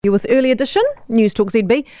You're with Early Edition, News Talk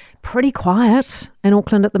ZB. Pretty quiet in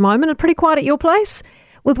Auckland at the moment, and pretty quiet at your place,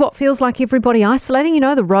 with what feels like everybody isolating. You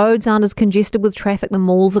know, the roads aren't as congested with traffic, the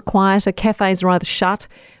malls are quieter, cafes are either shut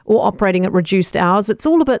or operating at reduced hours. It's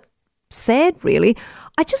all a bit sad, really.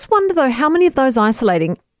 I just wonder, though, how many of those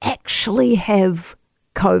isolating actually have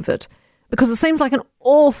COVID? Because it seems like an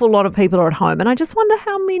awful lot of people are at home, and I just wonder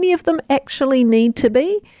how many of them actually need to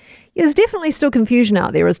be. There's definitely still confusion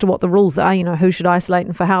out there as to what the rules are, you know, who should isolate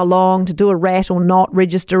and for how long, to do a RAT or not,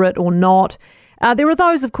 register it or not. There are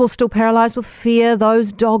those, of course, still paralysed with fear,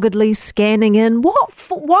 those doggedly scanning in. Why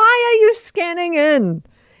are you scanning in?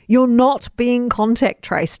 You're not being contact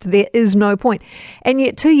traced. There is no point. And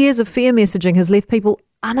yet 2 years of fear messaging has left people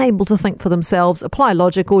unable to think for themselves, apply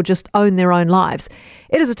logic or just own their own lives.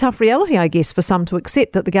 It is a tough reality, I guess, for some to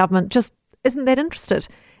accept that the government just isn't that interested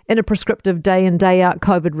in a prescriptive day in, day out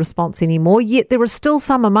COVID response anymore, yet there are still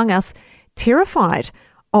some among us terrified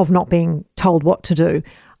of not being told what to do.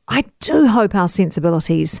 I do hope our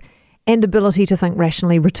sensibilities and ability to think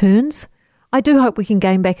rationally returns. I do hope we can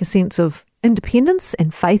gain back a sense of independence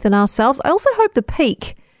and faith in ourselves. I also hope the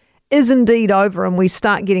peak is indeed over and we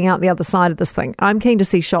start getting out the other side of this thing. I'm keen to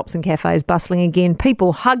see shops and cafes bustling again,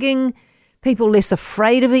 people hugging, people less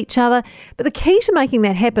afraid of each other. But the key to making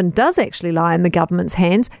that happen does actually lie in the government's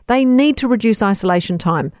hands. They need to reduce isolation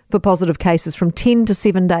time for positive cases from 10 to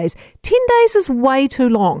 7 days. 10 days is way too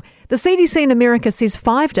long. The CDC in America says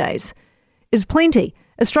 5 days is plenty.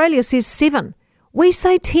 Australia says 7. We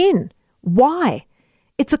say 10. Why?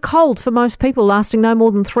 It's a cold for most people lasting no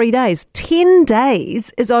more than 3 days. 10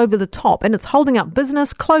 days is over the top, and it's holding up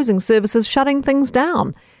business, closing services, shutting things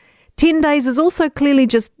down. 10 days is also clearly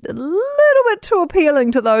just a little bit too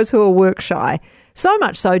appealing to those who are work shy. So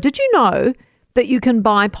much so, did you know that you can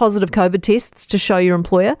buy positive COVID tests to show your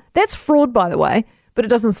employer? That's fraud, by the way, but it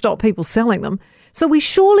doesn't stop people selling them. So we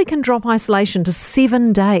surely can drop isolation to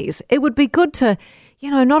 7 days. It would be good to,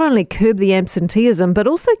 not only curb the absenteeism, but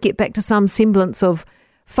also get back to some semblance of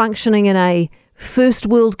functioning in a first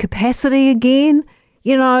world capacity again.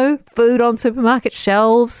 Food on supermarket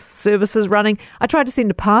shelves, services running. I tried to send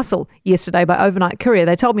a parcel yesterday by overnight courier.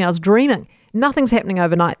 They told me I was dreaming. Nothing's happening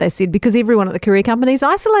overnight, they said, because everyone at the courier company is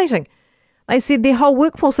isolating. They said their whole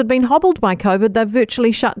workforce had been hobbled by COVID. They've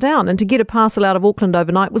virtually shut down, and to get a parcel out of Auckland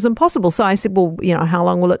overnight was impossible. So I said, well, how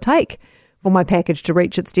long will it take for my package to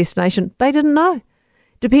reach its destination? They didn't know.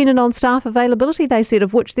 Dependent on staff availability, they said,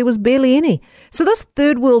 of which there was barely any. So this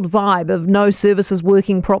third world vibe of no services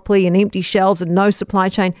working properly and empty shelves and no supply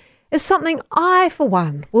chain is something I, for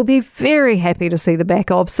one, will be very happy to see the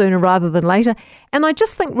back of sooner rather than later. And I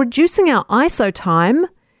just think reducing our ISO time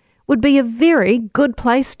would be a very good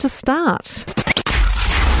place to start.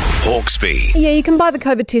 Hawkesby. Yeah, you can buy the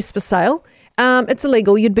COVID tests for sale. It's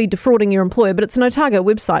illegal. You'd be defrauding your employer, but it's an Otago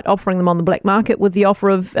website offering them on the black market with the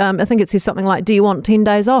offer of, I think it says something like, do you want 10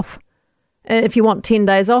 days off? If you want 10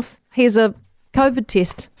 days off, here's a COVID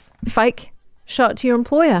test. Fake. Show it to your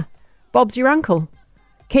employer. Bob's your uncle.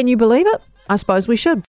 Can you believe it? I suppose we should.